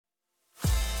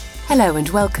Hello and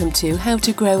welcome to How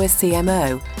to Grow a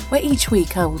CMO, where each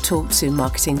week I will talk to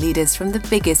marketing leaders from the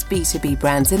biggest B2B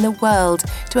brands in the world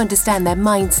to understand their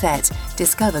mindset,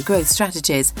 discover growth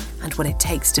strategies, and what it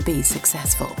takes to be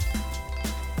successful.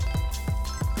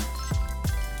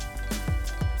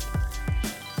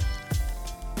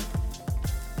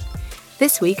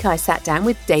 This week I sat down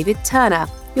with David Turner.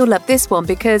 You'll love this one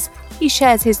because he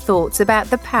shares his thoughts about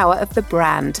the power of the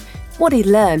brand, what he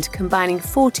learned combining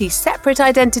 40 separate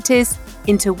identities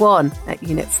into one at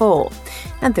Unit 4,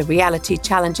 and the reality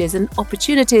challenges and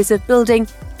opportunities of building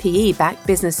PE-backed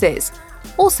businesses.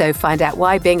 Also find out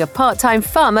why being a part-time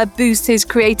farmer boosts his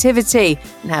creativity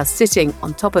and how sitting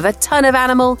on top of a ton of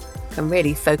animal can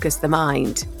really focus the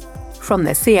mind. From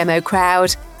the CMO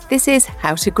crowd, this is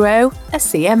How to Grow a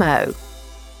CMO.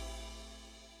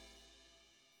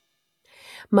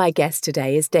 My guest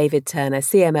today is David Turner,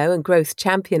 CMO and Growth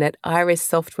Champion at Iris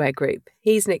Software Group.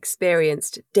 He's an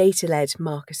experienced data-led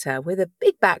marketer with a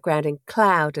big background in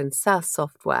cloud and SaaS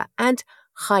software and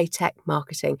high-tech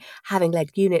marketing, having led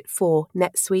Unit 4,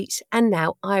 Netsuite, and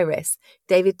now Iris.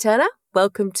 David Turner,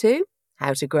 welcome to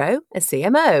How to Grow a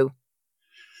CMO.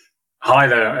 Hi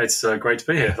there. It's great to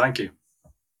be here. Thank you.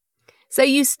 So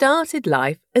you started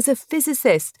life as a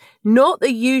physicist, not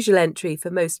the usual entry for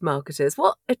most marketers.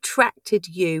 What attracted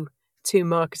you to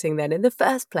marketing then in the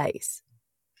first place?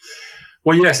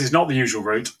 Well, yes, it's not the usual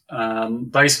route.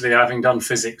 Basically, having done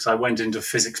physics, I went into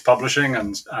physics publishing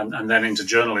and then into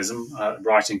journalism,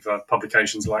 writing for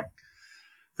publications like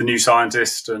The New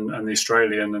Scientist and The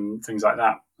Australian and things like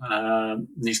that,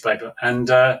 newspaper. And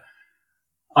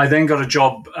I then got a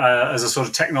job as a sort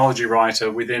of technology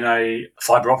writer within a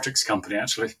fiber optics company,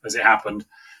 actually, as it happened.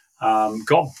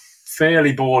 Got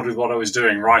fairly bored with what I was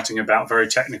doing, writing about very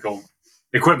technical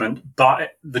equipment,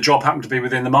 but the job happened to be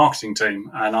within the marketing team.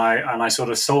 And I sort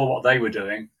of saw what they were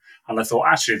doing, and I thought,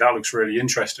 actually, that looks really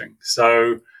interesting.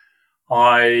 So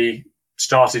I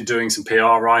started doing some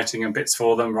PR writing and bits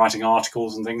for them, writing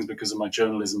articles and things because of my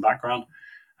journalism background.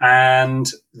 And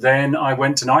then I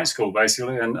went to night school,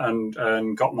 basically,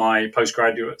 and got my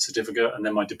postgraduate certificate and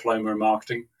then my diploma in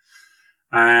marketing.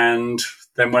 And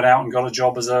then went out and got a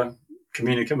job as a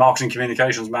marketing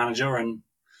communications manager. And,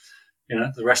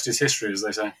 the rest is history, as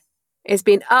they say. It's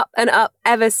been up and up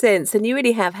ever since, and you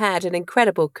really have had an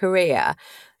incredible career.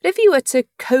 But if you were to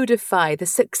codify the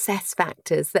success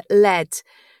factors that led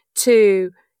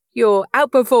to your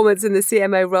outperformance in the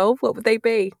CMO role, what would they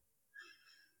be?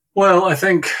 Well, I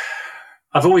think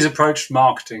I've always approached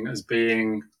marketing as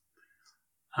being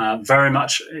very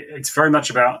much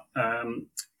about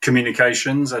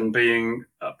communications and being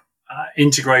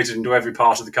integrated into every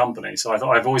part of the company. So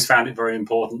I've always found it very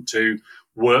important to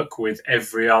work with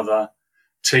every other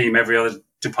team, every other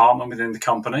department within the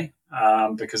company,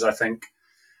 because I think,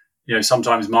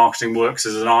 sometimes marketing works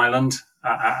as an island,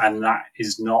 and that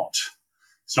is not.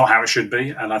 It's not how it should be.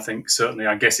 And I think certainly,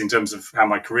 I guess, in terms of how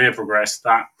my career progressed,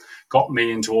 that got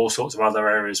me into all sorts of other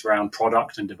areas around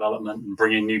product and development and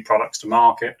bringing new products to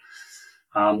market,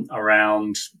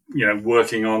 around,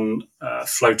 working on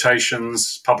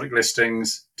flotations, public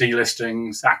listings,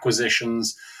 delistings,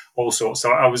 acquisitions, all sorts.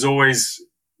 So I was always,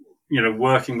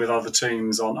 working with other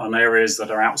teams on areas that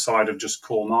are outside of just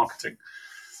core marketing.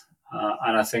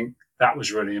 And I think that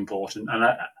was really important.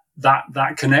 And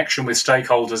that connection with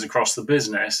stakeholders across the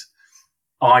business,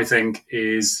 I think,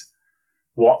 is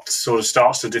what sort of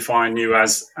starts to define you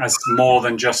as more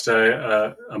than just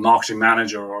a marketing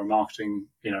manager or a marketing,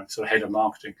 sort of head of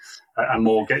marketing, and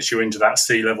more gets you into that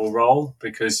C-level role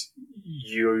because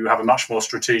you have a much more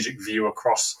strategic view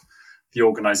across the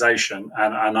organization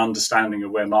and an understanding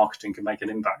of where marketing can make an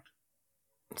impact.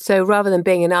 So rather than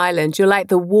being an island, you're like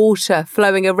the water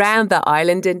flowing around that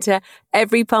island into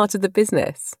every part of the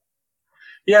business.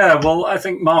 Yeah, well, I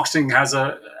think marketing has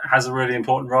a really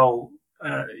important role,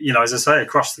 as I say,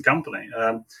 across the company.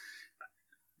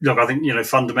 Look, I think,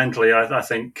 fundamentally, I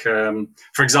think,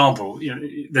 for example,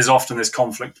 there's often this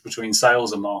conflict between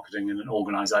sales and marketing in an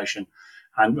organization.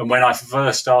 And when I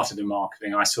first started in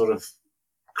marketing, I sort of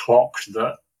clocked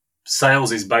that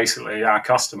sales is basically our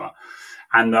customer,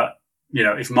 and that,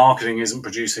 if marketing isn't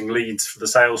producing leads for the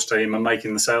sales team and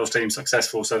making the sales team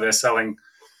successful so they're selling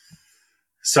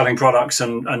products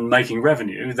and making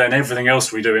revenue, then everything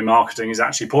else we do in marketing is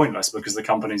actually pointless because the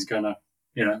company's going to,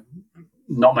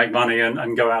 not make money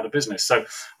and go out of business. So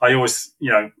I always,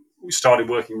 started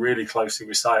working really closely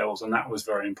with sales, and that was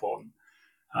very important.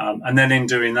 And then in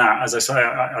doing that, as I say,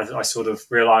 I sort of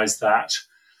realized that,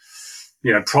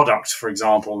 product, for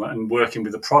example, and working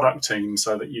with the product team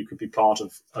so that you could be part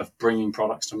of bringing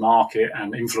products to market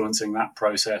and influencing that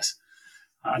process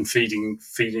and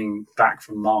feeding back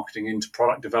from marketing into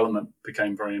product development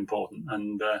became very important.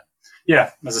 And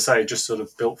as I say, it just sort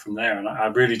of built from there. And I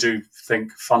really do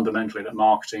think fundamentally that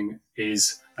marketing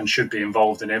is and should be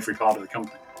involved in every part of the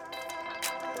company.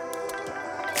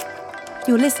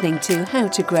 You're listening to How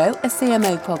to Grow a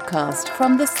CMO podcast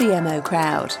from the CMO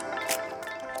Crowd.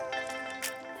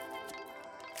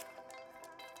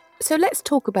 So let's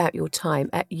talk about your time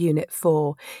at Unit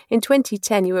 4. In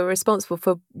 2010, you were responsible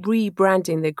for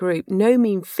rebranding the group. No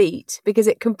mean feat, because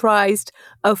it comprised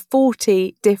of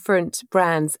 40 different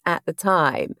brands at the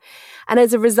time. And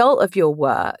as a result of your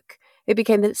work, it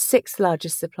became the sixth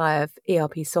largest supplier of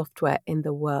ERP software in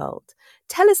the world.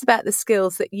 Tell us about the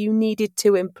skills that you needed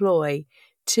to employ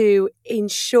to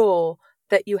ensure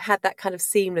that you had that kind of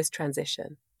seamless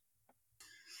transition.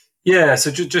 Yeah, so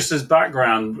just as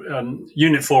background,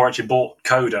 Unit 4 actually bought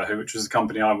Coda, which was the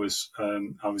company I was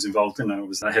involved in. I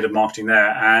was the head of marketing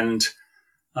there, and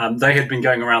they had been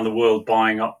going around the world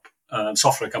buying up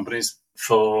software companies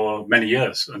for many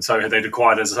years. And so they'd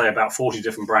acquired, as I say, about 40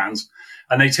 different brands,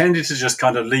 and they tended to just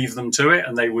kind of leave them to it,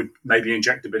 and they would maybe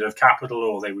inject a bit of capital,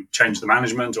 or they would change the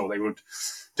management, or they would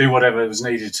do whatever was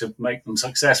needed to make them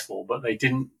successful. But they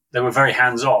were very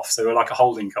hands-off. They were like a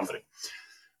holding company.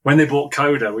 When they bought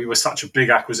Coda, we were such a big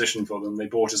acquisition for them. They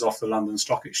bought us off the London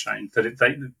Stock Exchange that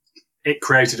it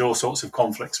created all sorts of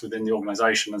conflicts within the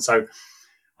organisation. And so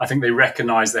I think they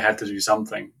recognised they had to do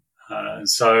something.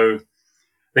 So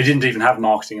they didn't even have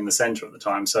marketing in the centre at the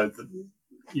time. So,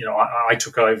 I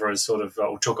took over as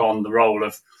took on the role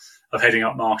of heading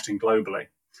up marketing globally.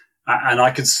 And I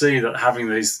could see that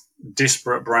having these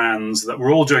disparate brands that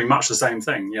were all doing much the same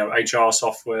thing, HR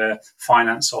software,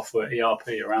 finance software,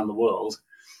 ERP around the world,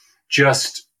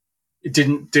 just it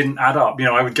didn't add up.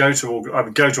 I would go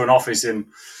to an office in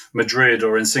Madrid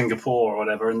or in Singapore or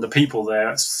whatever, and the people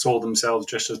there saw themselves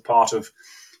just as part of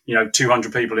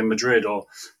 200 people in Madrid or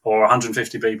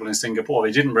 150 people in Singapore.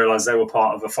 They didn't realize they were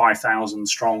part of a 5,000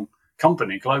 strong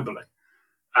company globally.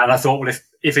 And I thought, well,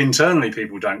 if internally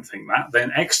people don't think that,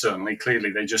 then externally,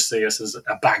 clearly they just see us as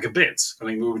a bag of bits. I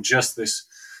mean, we were just this,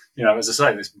 as I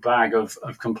say, this bag of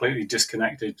completely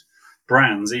disconnected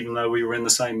brands, even though we were in the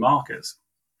same markets.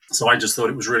 So I just thought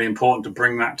it was really important to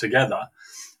bring that together.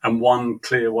 And one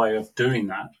clear way of doing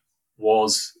that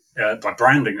was by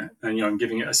branding it and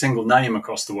giving it a single name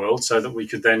across the world, so that we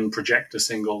could then project a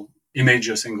single image,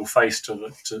 a single face to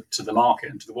the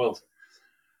market and to the world.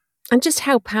 And just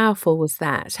how powerful was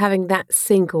that, having that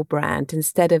single brand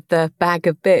instead of the bag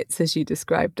of bits, as you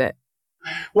described it?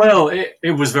 Well,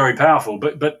 it was very powerful,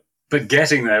 but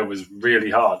getting there was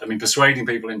really hard. I mean, persuading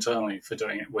people internally for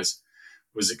doing it was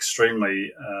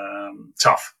extremely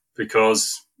tough,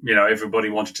 because everybody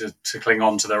wanted to cling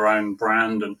on to their own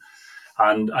brand,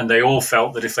 and they all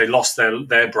felt that if they lost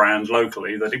their brand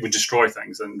locally, that it would destroy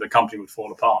things and the company would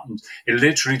fall apart. And it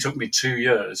literally took me 2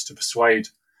 years to persuade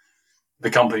the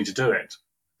company to do it,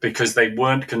 because they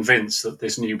weren't convinced that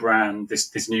this new brand,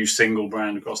 this new single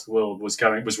brand across the world was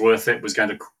worth it, was going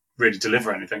to really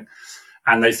deliver anything.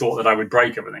 And they thought that I would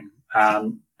break everything.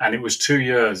 And it was 2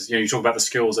 years, you talk about the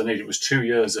skills I needed. It was 2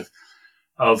 years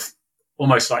of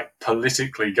almost like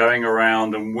politically going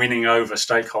around and winning over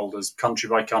stakeholders country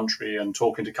by country, and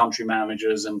talking to country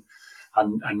managers and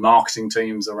marketing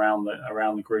teams around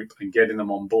the group, and getting them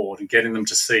on board and getting them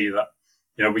to see that,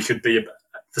 we could be,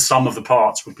 the sum of the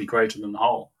parts would be greater than the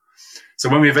whole. So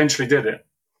when we eventually did it,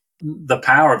 the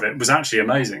power of it was actually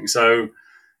amazing. So,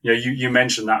 you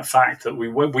mentioned that fact that we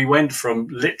went from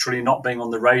literally not being on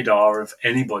the radar of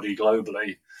anybody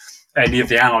globally, any of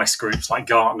the analyst groups like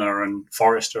Gartner and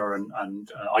Forrester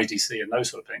and IDC and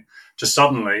those sort of things, to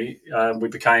suddenly we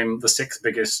became the sixth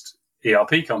biggest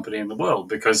ERP company in the world,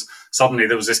 because suddenly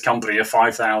there was this company of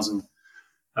 5,000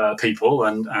 people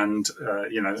and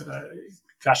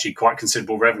actually quite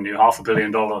considerable revenue, $500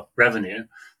 million revenue,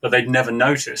 that they'd never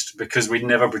noticed because we'd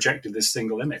never projected this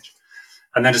single image.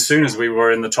 And then as soon as we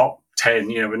were in the top 10,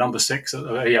 we're number 6 at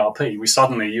ERP, we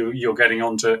suddenly, you're getting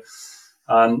onto,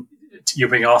 you're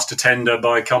being asked to tender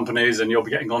by companies, and you'll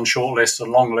be getting on short lists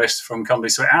and long lists from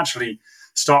companies. So it actually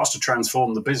starts to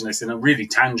transform the business in a really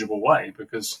tangible way,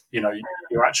 because,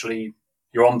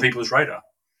 you're on people's radar.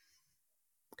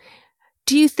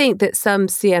 Do you think that some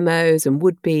CMOs and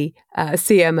would-be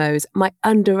CMOs might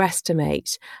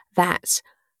underestimate that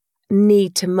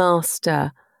need to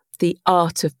master the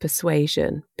art of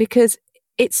persuasion? Because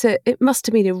it must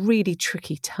have been a really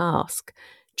tricky task,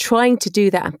 trying to do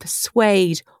that and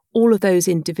persuade all of those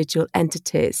individual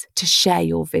entities to share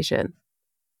your vision.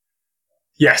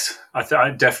 Yes, I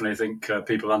definitely think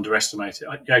people underestimate it.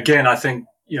 I think,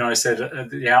 I said at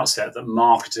the outset that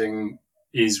marketing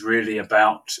is really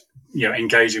about,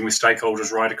 engaging with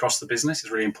stakeholders right across the business.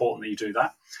 It's really important that you do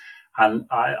that. And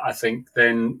I think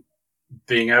then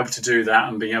being able to do that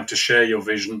and being able to share your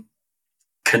vision,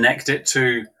 connect it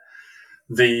to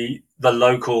the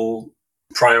local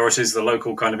priorities, the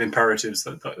local kind of imperatives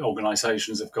that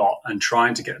organizations have got, and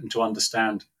trying to get them to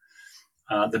understand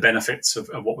the benefits of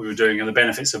what we were doing and the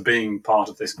benefits of being part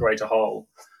of this greater whole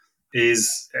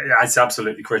it's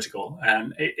absolutely critical.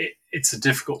 And it's a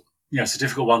difficult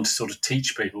one to sort of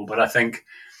teach people. But I think,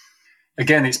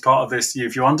 again, it's part of this.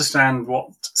 If you understand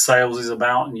what sales is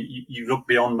about and you look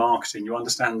beyond marketing, you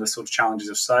understand the sort of challenges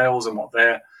of sales and what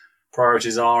their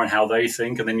priorities are and how they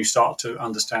think, and then you start to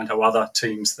understand how other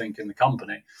teams think in the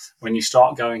company. When you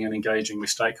start going and engaging with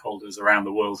stakeholders around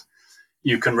the world,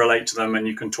 you can relate to them and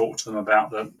you can talk to them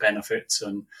about the benefits.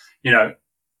 And,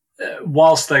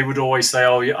 whilst they would always say,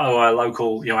 our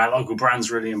local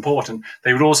brand's really important,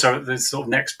 they would also, at the sort of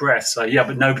next breath, say, yeah,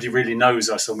 but nobody really knows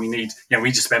us, and we need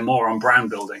to spend more on brand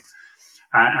building.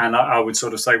 And I would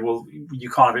sort of say, well, you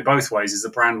can't have it both ways. Is the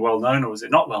brand well known or is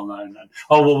it not well known? And,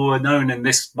 we're known in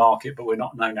this market, but we're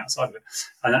not known outside of it.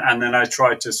 And then I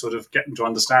tried to sort of get them to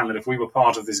understand that if we were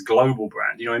part of this global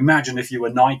brand, imagine if you were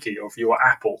Nike or if you were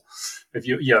Apple, if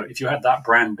you had that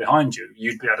brand behind you,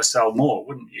 you'd be able to sell more,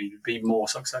 wouldn't you? You'd be more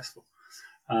successful.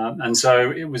 And so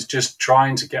it was just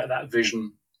trying to get that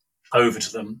vision over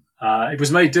to them. It was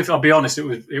made difficult. I'll be honest,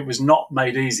 it was not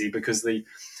made easy, because the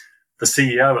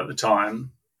CEO at the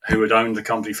time, who had owned the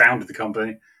company, founded the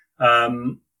company,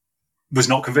 was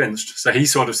not convinced. So he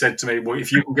sort of said to me, well,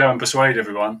 if you can go and persuade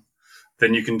everyone,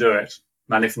 then you can do it.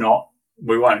 And if not,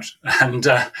 we won't. And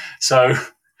so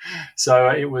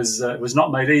it was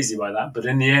not made easy by that. But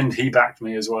in the end, he backed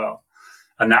me as well.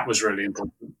 And that was really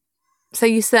important. So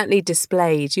you certainly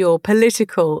displayed your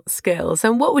political skills.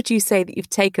 And what would you say that you've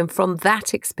taken from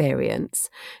that experience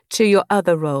to your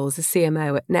other roles as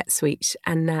CMO at Netsuite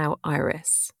and now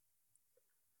Iris?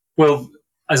 Well,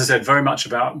 as I said, very much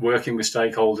about working with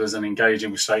stakeholders and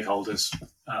engaging with stakeholders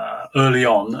early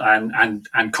on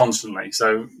and constantly.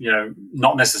 So,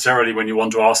 not necessarily when you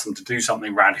want to ask them to do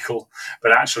something radical,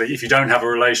 but actually if you don't have a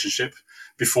relationship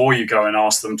before you go and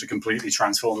ask them to completely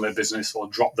transform their business or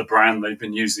drop the brand they've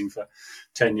been using for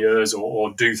 10 years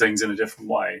or do things in a different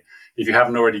way, if you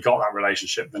haven't already got that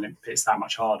relationship, then it's that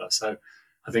much harder. So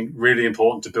I think really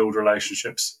important to build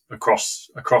relationships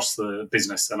across the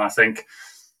business. And I think,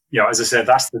 as I said,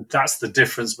 that's the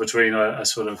difference between a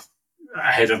sort of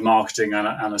a head of marketing and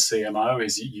a CMO,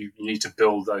 is you need to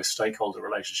build those stakeholder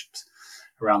relationships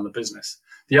around the business.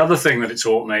 The other thing that it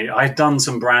taught me, I'd done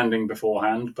some branding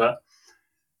beforehand, but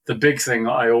the big thing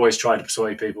that I always try to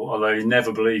persuade people, although they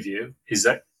never believe you, is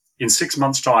that in 6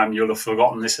 months' time, you'll have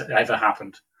forgotten this ever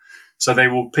happened. So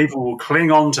people will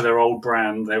cling on to their old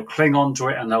brand, they'll cling on to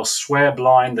it, and they'll swear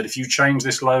blind that if you change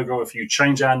this logo, if you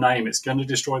change our name, it's going to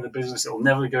destroy the business, it'll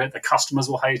never do it, the customers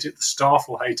will hate it, the staff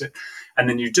will hate it. And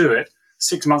then you do it,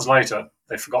 6 months later,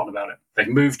 they've forgotten about it. They've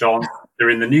moved on,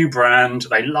 they're in the new brand,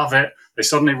 they love it, they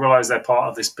suddenly realize they're part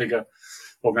of this bigger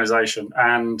organization,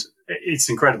 and it's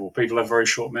incredible. People have very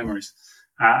short memories,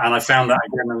 and I found that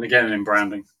again and again in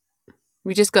branding.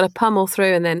 We just got to pummel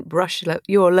through and then brush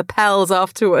your lapels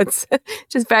afterwards,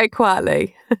 just very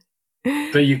quietly.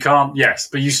 But you can't, yes,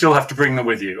 but you still have to bring them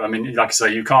with you. I mean, like I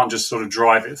say, you can't just sort of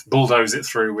bulldoze it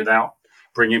through without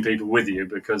bringing people with you,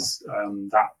 because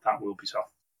that will be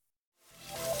tough.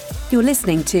 You're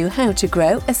listening to How to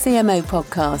Grow a CMO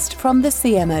podcast from the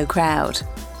CMO Crowd.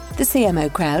 The CMO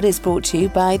Crowd is brought to you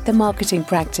by The Marketing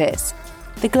Practice,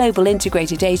 the global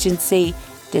integrated agency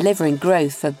delivering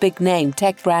growth for big-name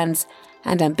tech brands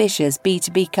and ambitious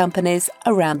B2B companies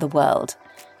around the world.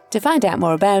 To find out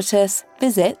more about us,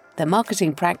 visit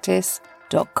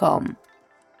themarketingpractice.com.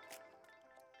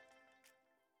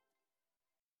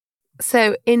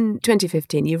 So in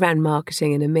 2015, you ran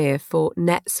marketing in EMEA for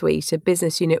Netsuite, a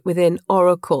business unit within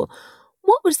Oracle.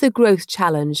 What was the growth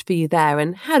challenge for you there,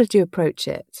 and how did you approach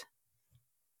it?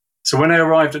 So when I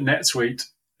arrived at Netsuite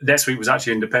was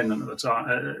actually independent at the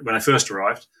time when I first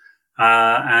arrived.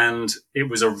 And it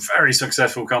was a very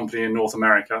successful company in North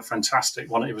America,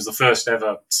 fantastic one. It was the first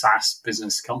ever SaaS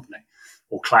business company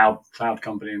or cloud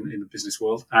company in the business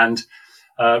world. And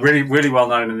really, really well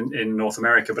known in North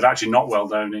America, but actually not well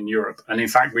known in Europe. And in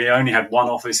fact, we only had one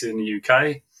office in the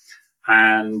UK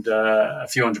and a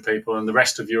few hundred people, and the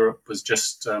rest of Europe was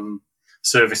just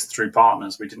serviced through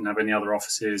partners. We didn't have any other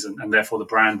offices, and therefore the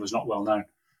brand was not well known.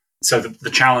 So the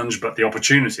challenge, but the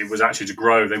opportunity, was actually to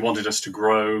grow. They wanted us to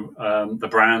grow the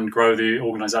brand, grow the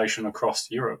organization across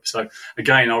Europe. So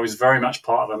again, I was very much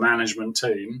part of a management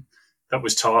team that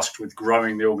was tasked with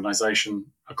growing the organization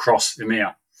across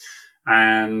EMEA.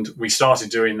 And we started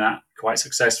doing that quite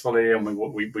successfully, and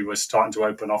we were starting to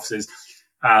open offices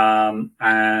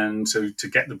and to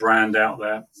get the brand out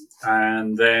there.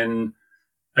 And then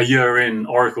a year in,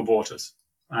 Oracle bought us,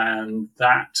 and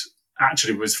that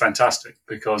actually was fantastic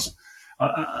because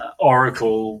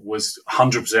Oracle was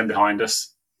 100% behind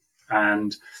us,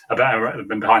 and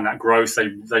behind that growth.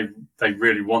 They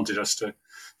really wanted us to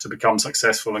become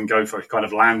successful and go for a kind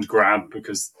of land grab,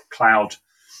 because cloud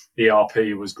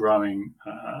ERP was growing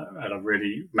at a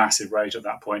really massive rate at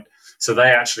that point. So they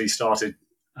actually started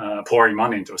pouring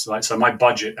money into us. So my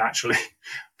budget actually,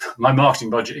 my marketing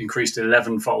budget increased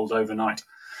 11-fold overnight.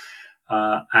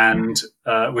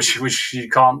 Which you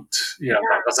can't,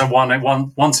 that's a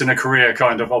once in a career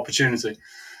kind of opportunity.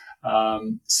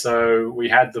 So we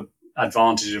had the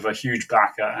advantage of a huge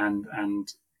backer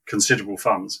and considerable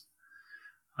funds.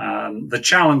 The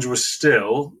challenge was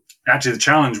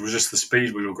just the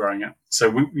speed we were growing at. So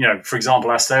we, for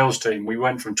example, our sales team, we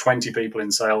went from 20 people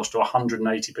in sales to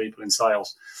 180 people in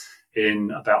sales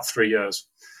in about 3 years.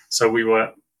 So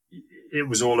it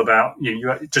was all about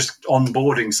you just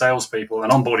onboarding salespeople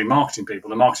and onboarding marketing people.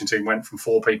 The marketing team went from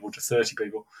 4 people to 30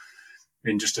 people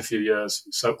in just a few years.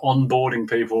 So onboarding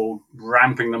people,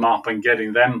 ramping them up and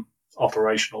getting them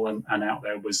operational and out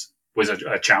there was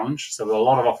a challenge. So there were a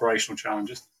lot of operational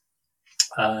challenges.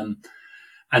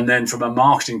 And then from a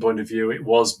marketing point of view, it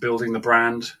was building the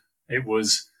brand. It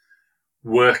was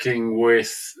working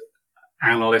with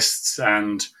analysts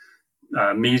and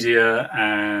media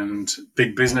and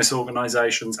big business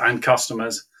organizations and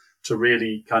customers to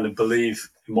really kind of believe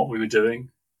in what we were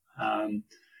doing.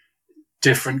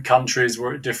 Different countries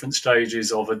were at different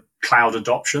stages of a cloud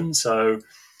adoption. So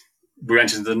we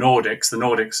went into the Nordics. The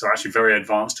Nordics are actually very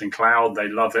advanced in cloud. They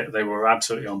love it. They were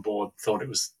absolutely on board, thought it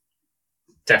was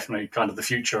definitely kind of the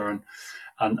future,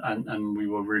 and we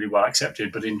were really well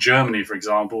accepted. But in Germany, for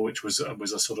example, which was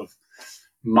a sort of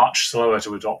much slower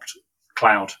to adopt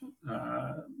cloud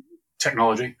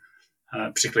technology,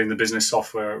 particularly in the business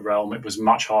software realm, it was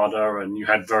much harder, and you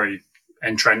had very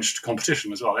entrenched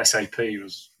competition as well. SAP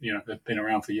was, they've been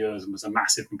around for years and was a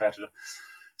massive competitor.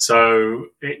 So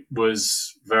it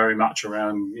was very much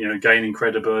around, gaining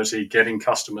credibility, getting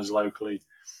customers locally,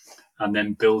 and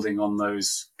then building on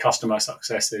those customer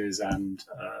successes and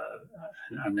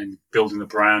then building the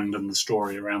brand and the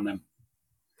story around them.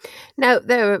 Now,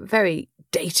 they're a very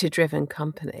data-driven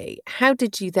company. How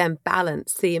did you then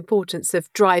balance the importance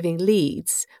of driving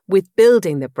leads with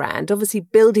building the brand? Obviously,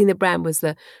 building the brand was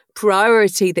the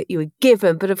priority that you were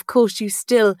given, but of course, you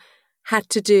still had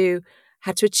to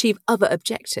achieve other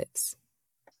objectives.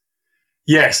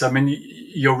 Yes, I mean,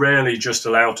 you're rarely just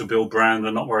allowed to build brand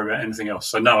and not worry about anything else.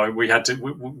 So no, we had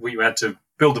to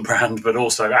build the brand, but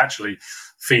also actually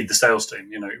feed the sales team.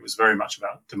 It was very much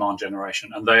about demand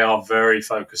generation, and they are very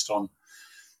focused on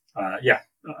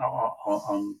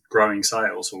growing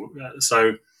sales.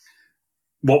 So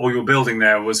what we were building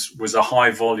there was a high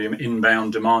volume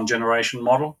inbound demand generation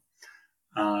model,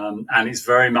 and it's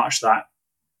very much that,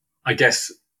 I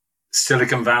guess,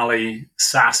 Silicon Valley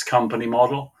SaaS company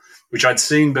model, which I'd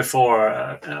seen before.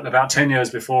 About 10 years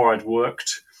before, I'd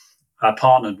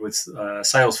partnered with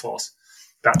Salesforce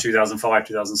about 2005,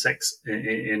 2006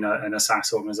 in a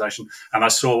SaaS organization, and I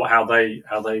saw how they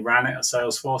ran it at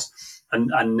Salesforce,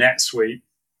 and NetSuite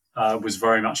was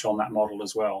very much on that model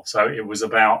as well. So it was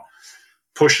about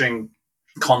pushing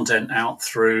content out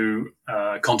through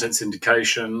content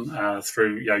syndication,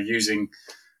 through using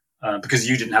because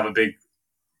you didn't have a big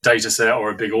data set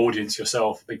or a big audience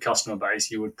yourself, a big customer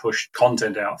base, you would push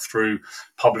content out through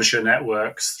publisher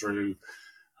networks, through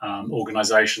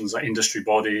organizations like industry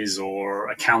bodies or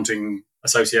accounting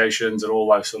associations and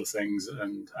all those sort of things,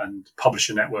 and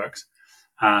publisher networks,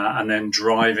 and then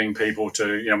driving people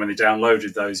to, when they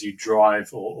downloaded those, you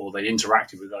drive or they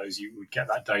interacted with those, you would get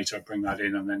that data, bring that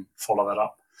in, and then follow that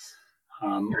up.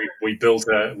 We built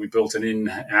an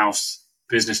in-house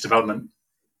business development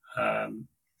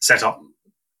setup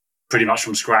pretty much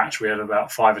from scratch. We had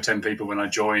about 5 or 10 people when I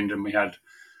joined, and we had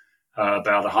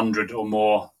about 100 or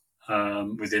more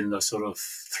within the sort of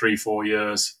 3-4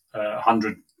 years.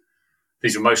 100.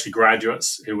 These were mostly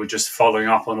graduates who were just following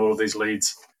up on all of these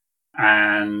leads,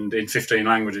 and in 15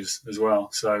 languages as well.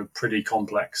 So pretty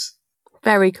complex.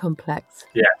 Very complex.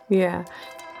 Yeah.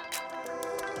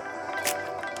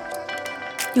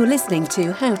 You're listening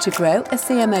to How to Grow a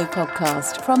CMO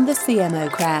podcast from the CMO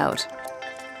crowd.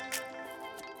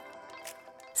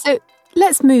 So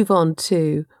let's move on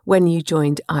to when you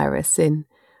joined Iris in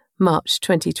March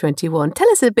 2021. Tell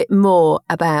us a bit more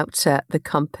about the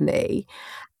company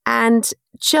and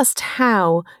just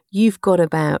how you've got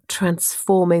about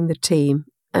transforming the team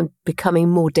and becoming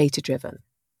more data-driven?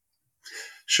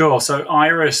 Sure. So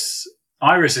Iris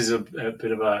is a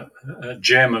bit of a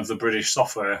gem of the British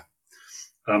software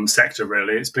sector,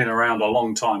 really. It's been around a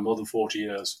long time, more than 40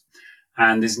 years,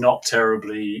 and is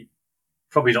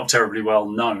probably not terribly well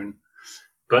known.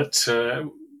 But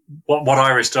what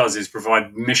Iris does is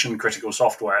provide mission-critical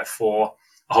software for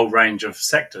a whole range of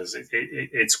sectors.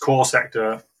 Its core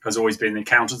sector has always been the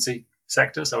accountancy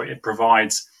sector, so it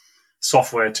provides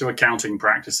software to accounting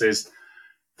practices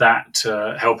that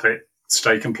help it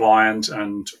stay compliant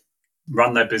and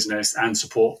run their business and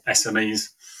support SMEs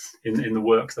in the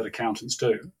work that accountants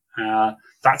do.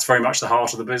 That's very much the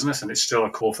heart of the business, and it's still a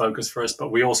core focus for us.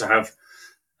 But we also have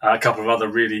a couple of other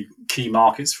really key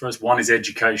markets for us. One is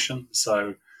education,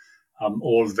 so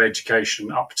all of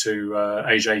education up to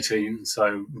age 18,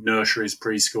 so nurseries,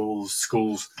 preschools,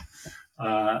 schools,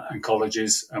 and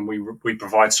colleges, and we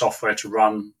provide software to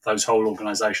run those whole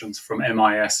organisations from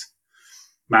MIS,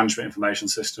 management information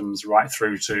systems, right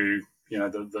through to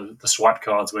the swipe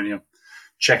cards when you're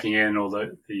checking in, or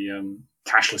the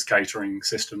cashless catering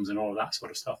systems and all of that sort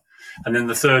of stuff. And then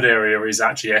the third area is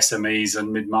actually SMEs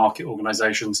and mid-market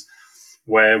organizations,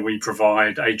 where we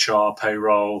provide HR,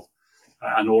 payroll,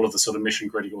 and all of the sort of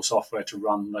mission-critical software to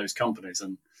run those companies.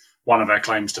 And one of our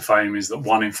claims to fame is that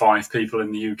 1 in 5 people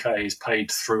in the UK is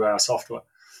paid through our software,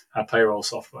 our payroll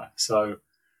software. So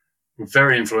we're a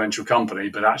very influential company,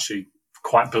 but actually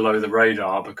quite below the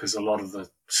radar, because a lot of the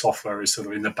software is sort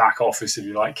of in the back office, if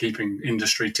you like, keeping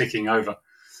industry ticking over,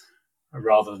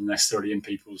 rather than necessarily in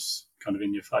people's kind of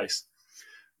in your face.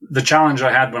 The challenge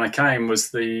I had when I came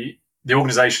was the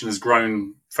organization has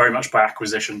grown very much by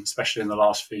acquisition, especially in the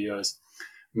last few years.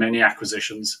 Many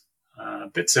acquisitions, a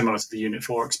bit similar to the Unit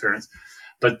 4 experience,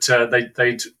 but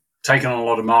they'd taken on a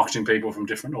lot of marketing people from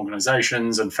different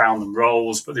organizations and found them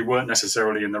roles, but they weren't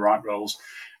necessarily in the right roles.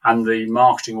 And the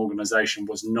marketing organization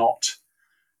was not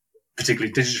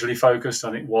particularly digitally focused,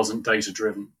 and it wasn't data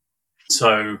driven.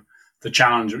 So the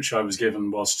challenge which I was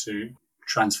given was to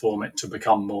transform it to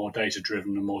become more data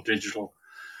driven and more digital.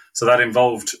 So that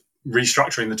involved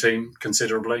restructuring the team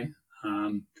considerably,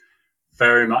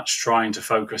 very much trying to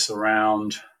focus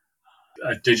around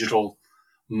a digital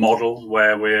model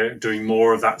where we're doing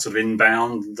more of that sort of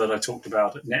inbound that I talked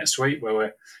about at NetSuite, where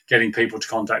we're getting people to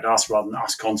contact us rather than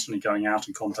us constantly going out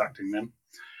and contacting them.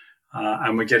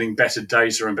 And we're getting better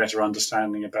data and better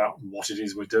understanding about what it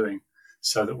is we're doing,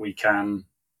 so that we can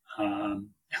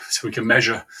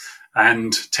measure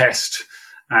and test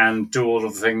and do all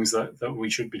of the things that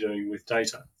we should be doing with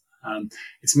data.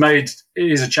 It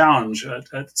is a challenge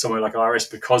at somewhere like Iris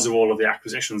because of all of the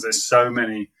acquisitions. There's so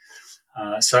many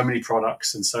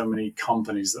products and so many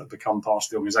companies that have become part of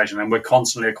the organization, and we're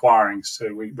constantly acquiring.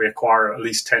 So we acquire at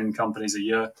least 10 companies a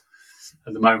year.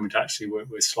 At the moment, actually,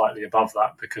 we're slightly above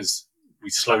that because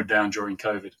we slowed down during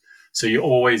COVID. So you're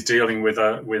always dealing with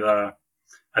an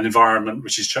environment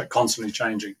which is constantly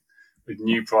changing, with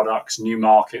new products, new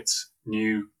markets,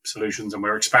 new solutions, and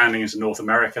we're expanding into North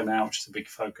America now, which is a big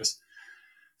focus.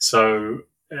 So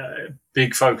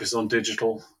big focus on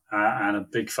digital and a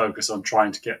big focus on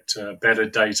trying to get better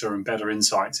data and better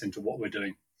insights into what we're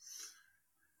doing.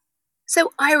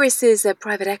 So Iris is a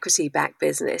private equity-backed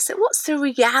business. So what's the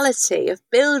reality of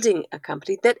building a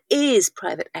company that is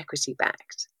private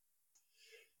equity-backed?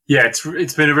 Yeah,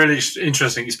 it's been a really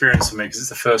interesting experience for me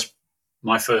because it's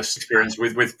my first experience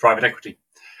with private equity.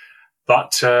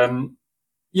 But I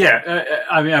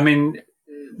mean,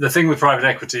 the thing with private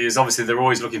equity is obviously they're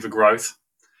always looking for growth,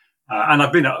 and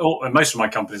I've been most of my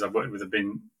companies I've worked with have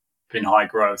been high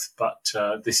growth, but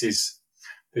this is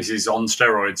on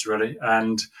steroids really,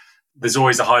 and there's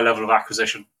always a high level of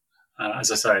acquisition,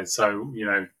 as I say. So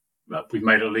we've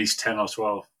made at least 10 or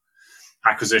 12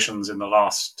 acquisitions in the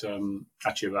last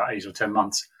actually about 8 or 10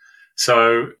 months.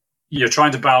 So you're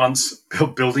trying to balance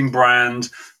building brand,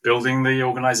 building the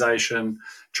organization,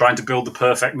 trying to build the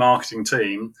perfect marketing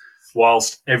team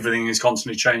whilst everything is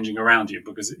constantly changing around you,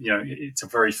 because it's a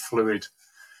very fluid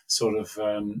sort of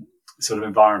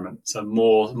environment. So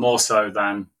more so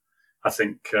than I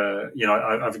think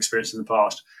I've experienced in the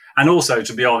past. And also,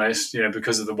 to be honest,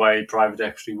 because of the way private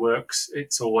equity works,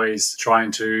 it's always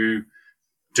trying to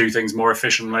do things more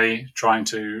efficiently, trying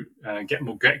to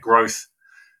get growth,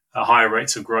 higher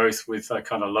rates of growth with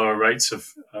kind of lower rates of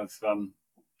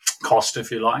cost, if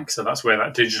you like. So that's where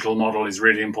that digital model is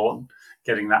really important,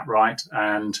 getting that right.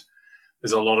 And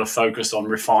there's a lot of focus on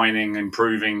refining,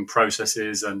 improving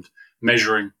processes and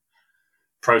measuring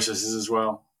processes as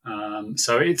well.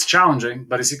 So it's challenging,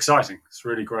 but it's exciting. It's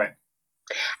really great.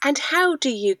 And how do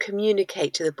you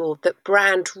communicate to the board that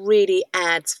brand really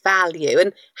adds value?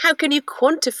 And how can you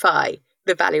quantify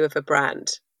the value of a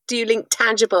brand? Do you link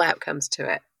tangible outcomes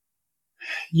to it?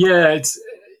 Yeah,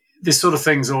 this sort of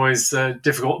thing's always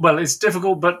difficult. Well, it's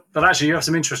difficult, but actually you have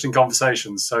some interesting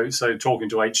conversations. So talking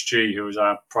to HG, who is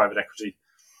our private equity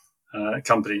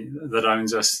company that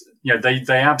owns us, they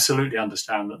absolutely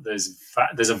understand that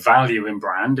there's a value in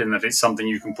brand, in that it's something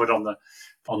you can put on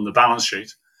the balance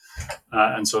sheet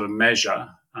and sort of measure.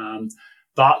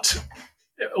 But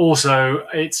also,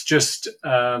 it's just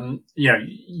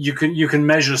you can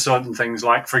measure certain things.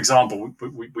 Like, for example,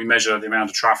 we measure the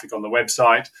amount of traffic on the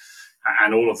website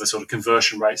and all of the sort of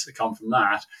conversion rates that come from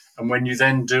that. And when you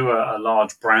then do a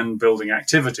large brand building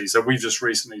activity, so we've just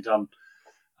recently done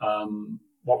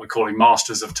what we're calling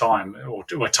Masters of Time, or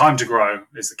Time to Grow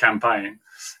is the campaign,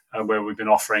 where we've been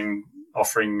offering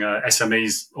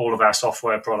SMEs all of our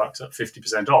software products at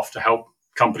 50% off to help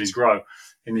companies grow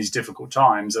in these difficult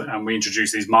times. And we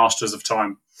introduced these Masters of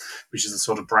Time, which is a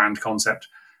sort of brand concept.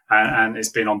 And it's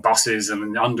been on buses and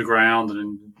in the underground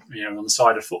and on the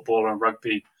side of football and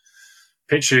rugby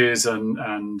pitches and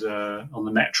on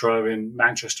the metro in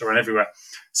Manchester and everywhere.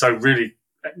 So really,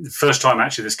 the first time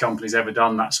actually this company's ever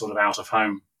done that sort of out of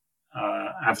home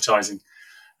advertising,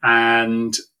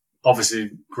 and obviously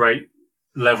great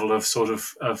level of sort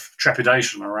of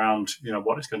trepidation around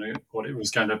what it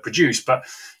was going to produce. But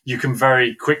you can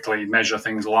very quickly measure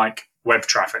things like web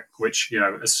traffic, which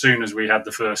as soon as we had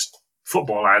the first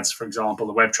football ads, for example,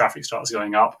 the web traffic starts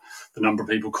going up, the number of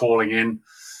people calling in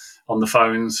on the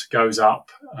phones goes up,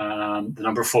 the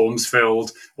number of forms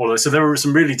filled, all of this. So there were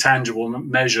some really tangible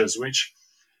measures which,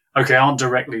 aren't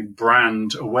directly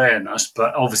brand awareness,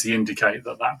 but obviously indicate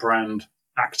that brand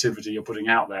activity you're putting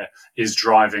out there is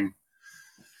driving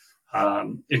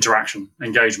interaction,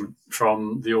 engagement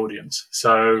from the audience.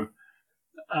 So,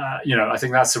 I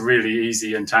think that's a really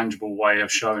easy and tangible way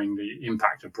of showing the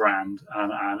impact of brand.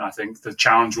 And I think the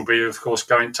challenge will be, of course,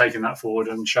 taking that forward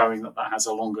and showing that has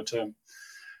a longer term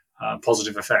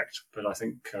positive effect. But I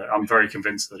think I'm very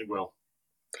convinced that it will.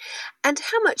 And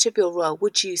how much of your role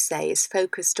would you say is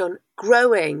focused on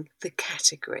growing the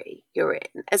category you're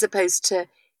in, as opposed to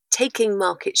taking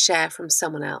market share from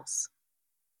someone else?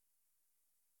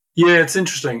 Yeah, it's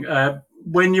interesting.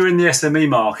 When you're in the SME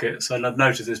markets, and I've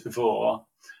noted this before,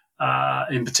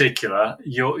 in particular,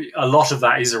 a lot of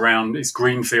that is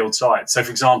greenfield sites. So,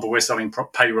 for example, we're selling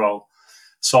payroll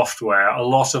software. A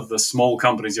lot of the small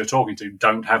companies you're talking to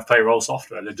don't have payroll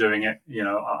software. They're doing it,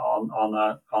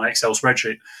 on an Excel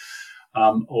spreadsheet,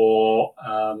 or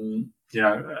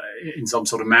in some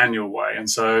sort of manual way. And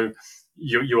so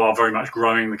you are very much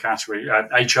growing the category.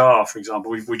 HR, for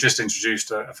example, we just introduced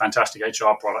a fantastic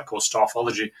HR product called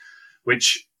Staffology,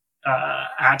 which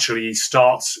actually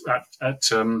starts at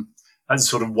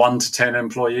sort of 1 to 10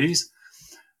 employees.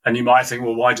 And you might think,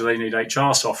 well, why do they need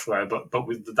HR software? But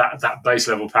with that base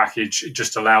level package, it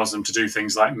just allows them to do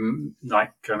things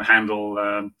like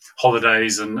handle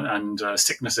holidays and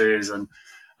sicknesses and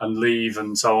leave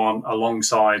and so on,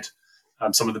 alongside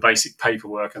some of the basic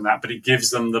paperwork and that. But it gives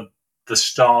them the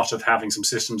start of having some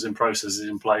systems and processes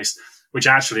in place, which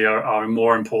actually are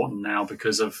more important now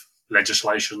because of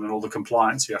legislation and all the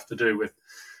compliance you have to do with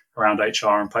around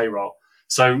HR and payroll.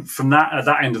 So from at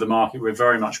that end of the market, we're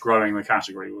very much growing the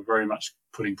category. We're very much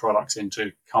putting products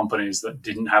into companies that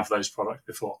didn't have those products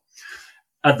before.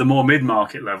 At the more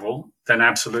mid-market level, then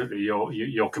absolutely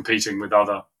you're competing with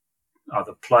other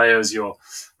players. You're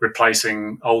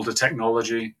replacing older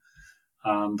technology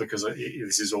because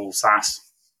this is all SaaS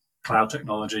cloud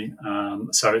technology.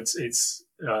 So it's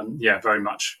very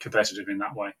much competitive in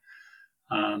that way.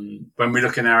 When we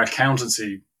look in our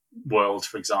accountancy world,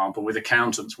 for example, with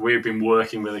accountants, we've been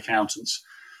working with accountants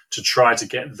to try to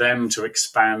get them to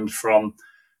expand from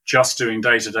just doing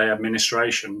day-to-day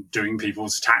administration, doing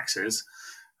people's taxes,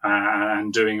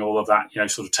 and doing all of that,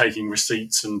 sort of taking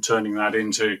receipts and turning that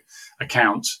into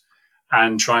accounts,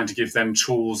 and trying to give them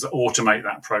tools that automate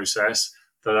that process,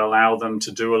 that allow them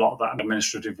to do a lot of that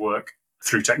administrative work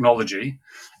through technology,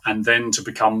 and then to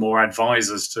become more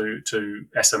advisors to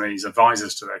SMEs,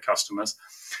 advisors to their customers,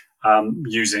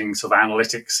 using sort of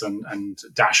analytics and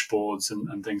dashboards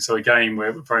and things. So again,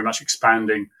 we're very much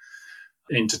expanding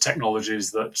into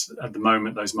technologies that at the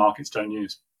moment those markets don't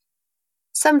use.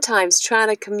 Sometimes trying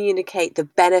to communicate the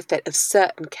benefit of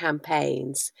certain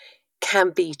campaigns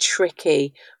can be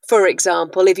tricky. For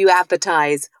example, if you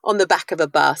advertise on the back of a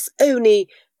bus, only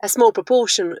a small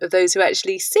proportion of those who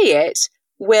actually see it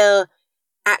will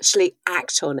actually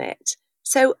act on it.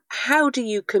 So how do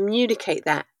you communicate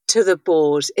that to the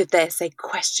board if they're, say,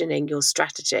 questioning your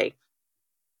strategy?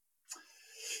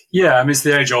 Yeah, it's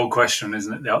the age-old question,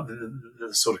 isn't it?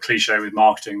 The sort of cliche with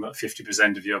marketing that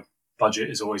 50% of your budget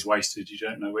is always wasted. You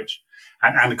don't know which.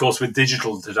 And of course, with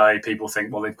digital today, people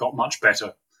think, well, they've got much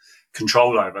better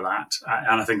control over that.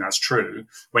 And I think that's true.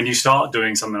 When you start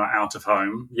doing something like out of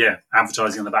home,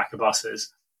 advertising on the back of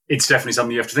buses, it's definitely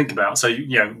something you have to think about. So,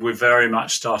 we've very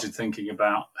much started thinking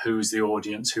about who's the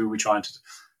audience, who we're trying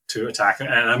to attack. And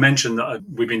I mentioned that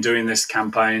we've been doing this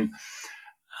campaign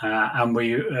and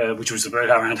which was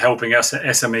around helping us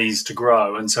SMEs to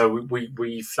grow. And so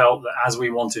we felt that as we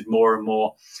wanted more and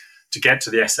more to get to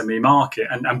the SME market,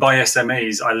 and by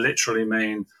SMEs, I literally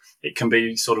mean it can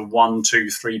be sort of 1, 2,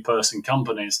 3 person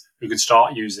companies who can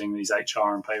start using these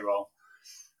HR and payroll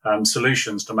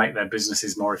solutions to make their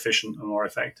businesses more efficient and more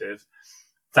effective.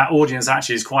 That audience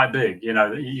actually is quite big.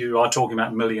 You are talking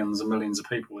about millions and millions of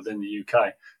people within the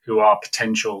UK who are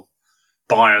potential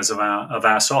buyers of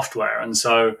our software. And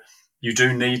so you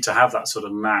do need to have that sort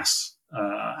of mass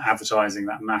advertising,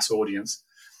 that mass audience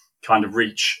kind of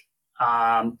reach.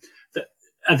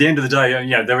 At the end of the day,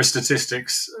 there are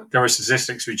statistics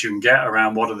which you can get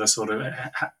around what are the sort of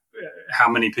how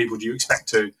many people do you expect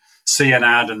to see an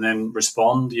ad and then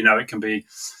respond. It can be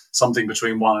something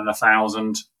between 1 in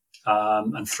 1,000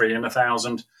 and 3 in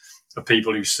 1,000 of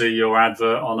people who see your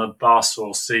advert on a bus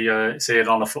or see it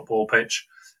on a football pitch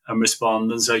and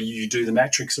respond. And so you do the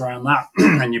metrics around that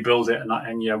and you build it.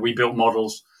 And we built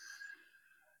models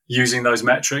using those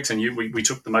metrics, and we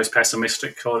took the most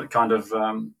pessimistic kind of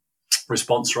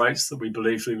response rates that we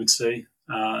believed we would see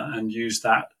and used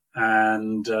that.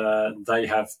 And they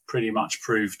have pretty much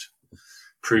proved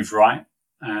right.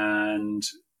 And,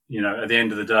 at the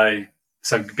end of the day,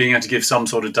 so being able to give some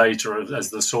sort of data as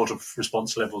the sort of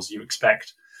response levels you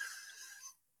expect,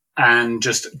 and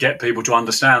just get people to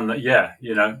understand that,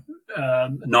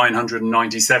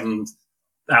 997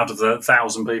 out of the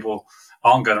 1,000 people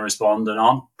aren't going to respond and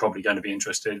aren't probably going to be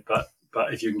interested. But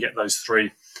if you can get those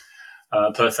 3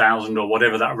 per 1,000 or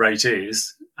whatever that rate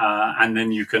is, and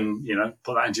then you can,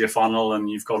 put that into your funnel, and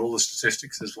you've got all the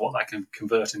statistics as what that can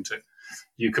convert into,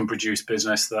 you can produce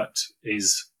business that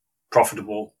is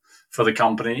profitable for the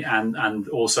company, and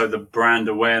also the brand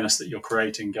awareness that you're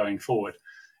creating going forward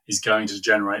is going to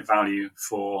generate value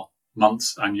for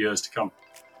months and years to come.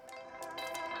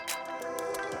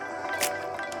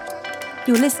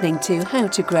 You're listening to How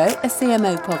to Grow a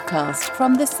CMO podcast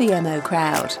from the CMO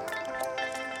crowd.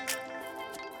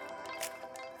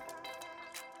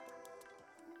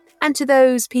 And to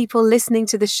those people listening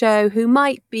to the show who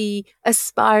might be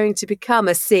aspiring to become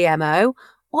a CMO,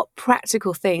 what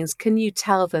practical things can you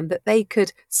tell them that they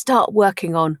could start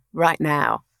working on right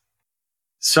now?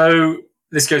 So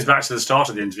this goes back to the start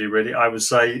of the interview, really. I would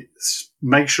say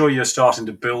make sure you're starting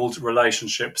to build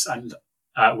relationships and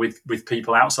with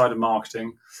people outside of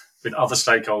marketing, with other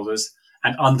stakeholders,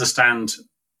 and understand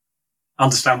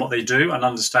what they do and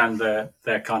understand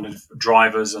their kind of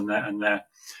drivers and their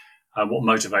what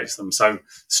motivates them. So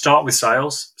start with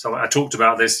sales. So I talked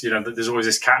about this, there's always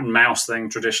this cat and mouse thing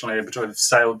traditionally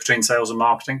between sales and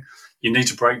marketing. You need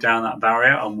to break down that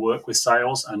barrier and work with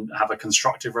sales and have a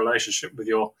constructive relationship with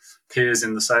your peers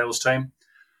in the sales team,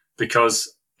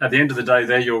 because at the end of the day,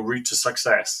 they're your route to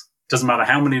success. Doesn't matter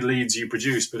how many leads you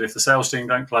produce, but if the sales team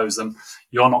don't close them,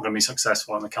 you're not going to be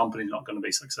successful and the company's not going to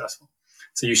be successful.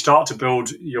 So you start to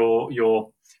build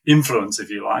your influence, if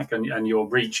you like, and your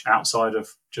reach outside of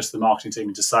just the marketing team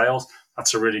into sales.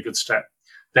 That's a really good step.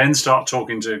 Then start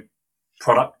talking to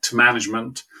product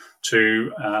management,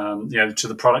 to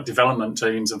the product development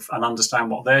teams, and understand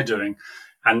what they're doing,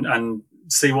 and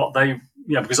see what they,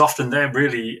 because often they're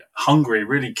really hungry,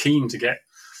 really keen to get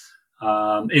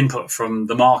input from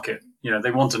the market.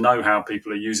 They want to know how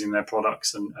people are using their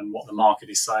products and what the market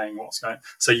is saying, what's going.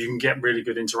 So you can get really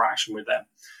good interaction with them.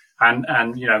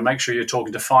 And make sure you're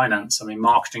talking to finance. I mean,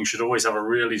 marketing should always have a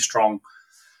really strong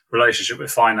relationship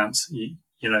with finance.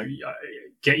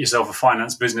 Get yourself a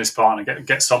finance business partner.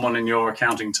 Get someone in your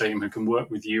accounting team who can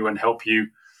work with you and help you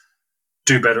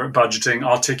do better at budgeting,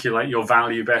 articulate your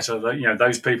value better.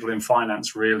 Those people in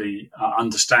finance really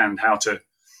understand how to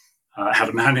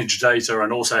manage data,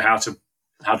 and also how to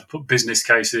put business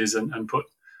cases and put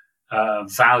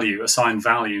assign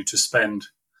value to spend,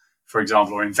 for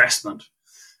example, or investment.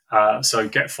 So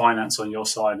get finance on your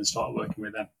side and start working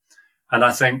with them. And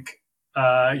I think,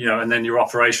 and then your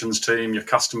operations team, your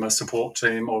customer support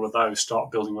team, all of those,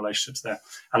 start building relationships there.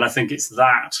 And I think it's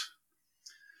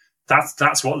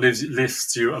that's what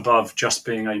lifts you above just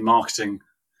being a marketing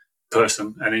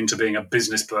person and into being a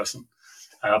business person,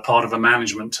 part of a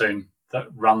management team that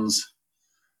runs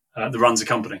a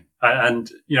company.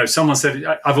 And someone said,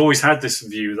 I've always had this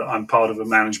view that I'm part of a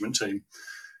management team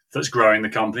that's growing the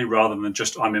company rather than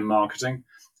just I'm in marketing.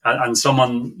 And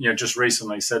someone, just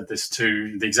recently said this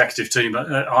to the executive team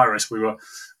at Iris. We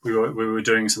were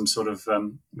doing some sort of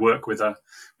work with a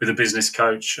business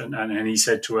coach, and he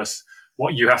said to us,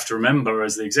 what you have to remember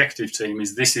as the executive team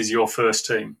is this is your first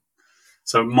team.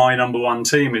 So my number one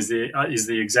team is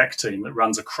the exec team that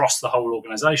runs across the whole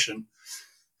organization.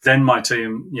 Then my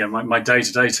team, my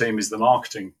day-to-day team is the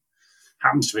marketing.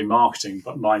 Happens to be marketing,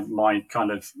 but my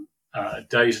kind of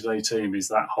day-to-day team is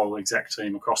that whole exec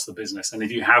team across the business. And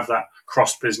if you have that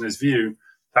cross-business view,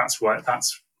 that's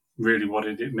really what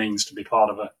it means to be part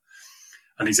of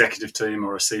an executive team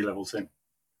or a C-level team.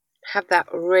 Have that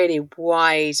really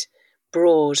wide,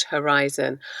 broad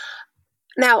horizon.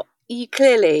 Now, you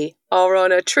clearly are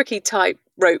on a tricky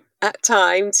tightrope at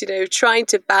times, trying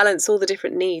to balance all the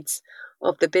different needs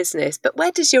of the business. But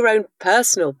where does your own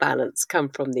personal balance come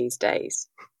from these days?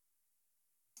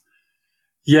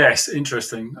 Yes,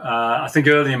 interesting. I think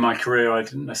early in my career, I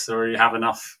didn't necessarily have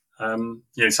enough.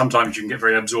 Sometimes you can get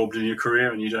very absorbed in your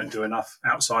career and you don't do enough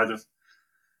outside of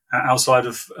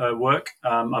work.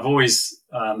 I've always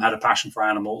had a passion for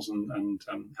animals and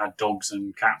had dogs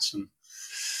and cats and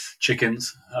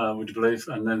chickens, would you believe,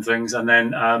 and then things. And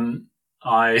then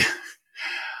I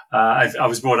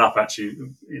was brought up actually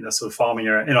in a sort of farming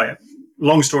area. Anyway,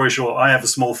 long story short, I have a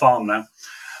small farm now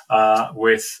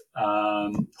with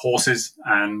horses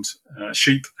and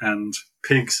sheep and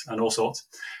pigs and all sorts.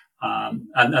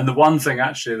 And the one thing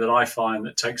actually that I find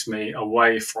that takes me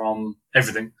away from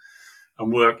everything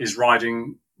and work is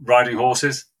riding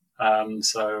horses.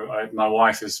 So my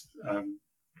wife is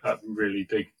a really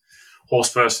big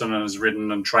horse person and has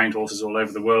ridden and trained horses all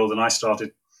over the world. And I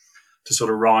started to sort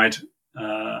of ride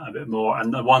a bit more.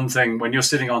 And the one thing, when you're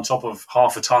sitting on top of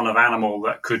half a ton of animal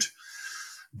that could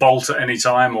bolt at any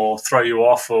time or throw you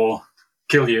off or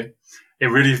kill you, it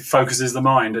really focuses the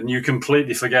mind, and you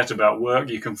completely forget about work.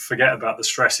 You can forget about the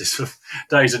stresses of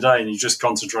day to day, and you just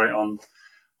concentrate on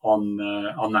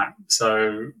that.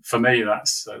 So for me,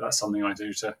 that's something I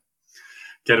do to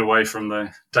get away from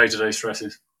the day-to-day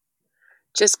stresses.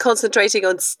 Just concentrating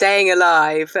on staying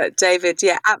alive, David.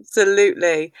 Yeah,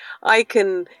 absolutely. I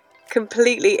can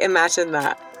completely imagine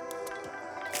that.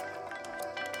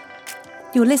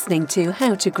 You're listening to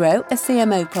How to Grow a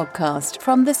CMO podcast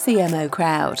from the CMO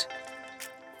Crowd.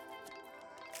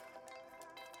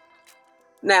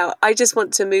 Now, I just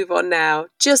want to move on now,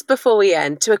 just before we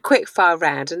end, to a quick fire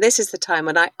round. And this is the time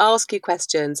when I ask you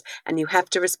questions and you have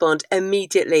to respond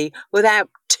immediately without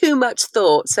too much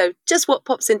thought. So just what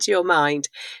pops into your mind.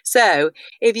 So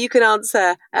if you can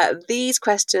answer these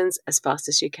questions as fast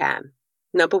as you can.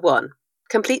 Number 1,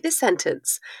 complete this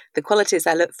sentence. The qualities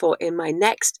I look for in my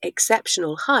next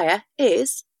exceptional hire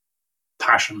is?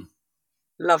 Passion.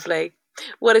 Lovely.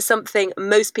 What is something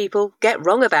most people get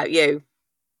wrong about you?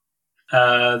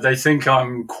 They think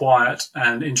I'm quiet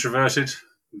and introverted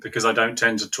because I don't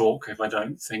tend to talk if I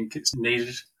don't think it's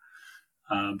needed,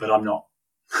 but I'm not.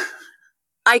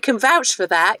 I can vouch for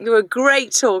that. You're a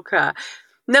great talker.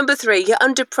 Number 3, you're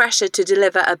under pressure to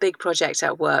deliver a big project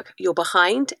at work. You're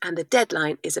behind and the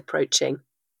deadline is approaching.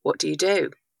 What do you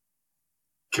do?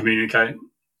 Communicate.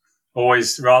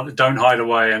 Always rather don't hide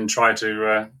away and try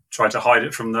to hide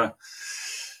it from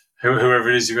whoever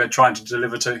it is you're trying to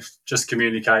deliver to. Just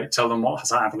communicate. Tell them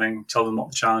what's happening. Tell them what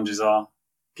the challenges are.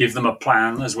 Give them a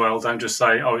plan as well. Don't just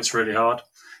say, oh, it's really hard.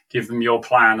 Give them your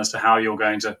plan as to how you're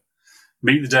going to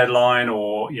meet the deadline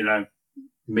or,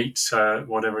 meet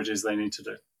whatever it is they need to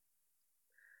do.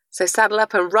 So saddle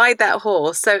up and ride that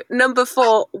horse. So number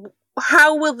 4,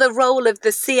 how will the role of the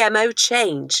CMO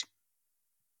change?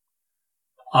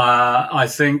 I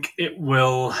think it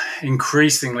is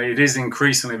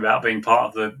increasingly about being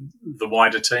part of the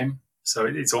wider team. So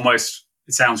it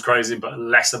sounds crazy, but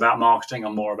less about marketing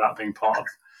and more about being part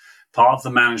of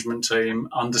the management team,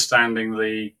 understanding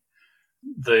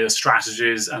the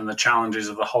strategies and the challenges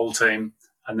of the whole team,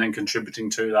 and then contributing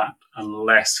to that, and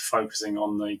less focusing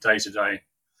on the day-to-day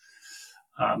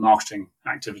marketing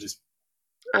activities.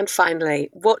 And finally,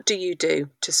 what do you do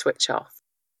to switch off?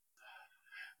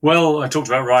 Well, I talked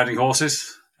about riding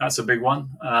horses. That's a big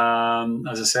one,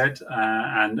 as I said,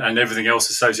 and everything else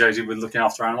associated with looking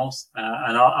after animals.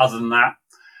 And other than that,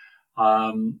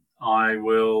 I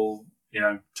will,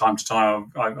 time to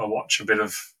time, I watch a bit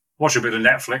of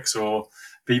Netflix or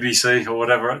BBC or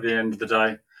whatever at the end of the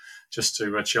day, just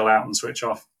to chill out and switch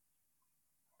off.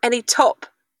 Any top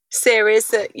series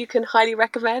that you can highly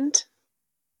recommend?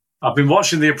 I've been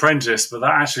watching The Apprentice, but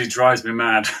that actually drives me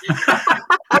mad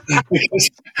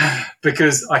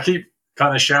because I keep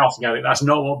kind of shouting at it. That's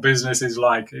not what business is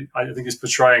like. I think it's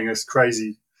portraying this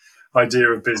crazy idea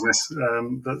of business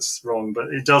that's wrong,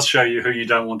 but it does show you who you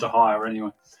don't want to hire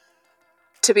anyway.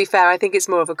 To be fair, I think it's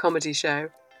more of a comedy show.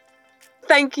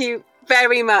 Thank you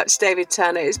very much, David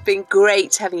Turner. It's been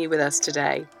great having you with us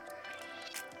today.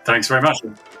 Thanks very much.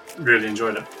 Really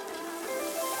enjoyed it.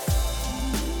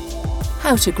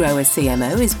 How to Grow a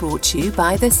CMO is brought to you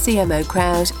by the CMO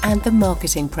Crowd and the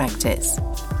Marketing Practice.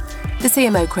 The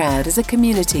CMO Crowd is a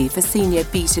community for senior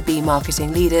B2B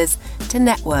marketing leaders to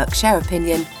network, share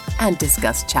opinion, and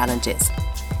discuss challenges.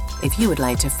 If you would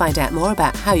like to find out more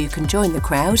about how you can join the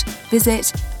crowd,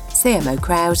 visit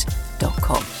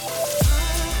cmocrowd.com.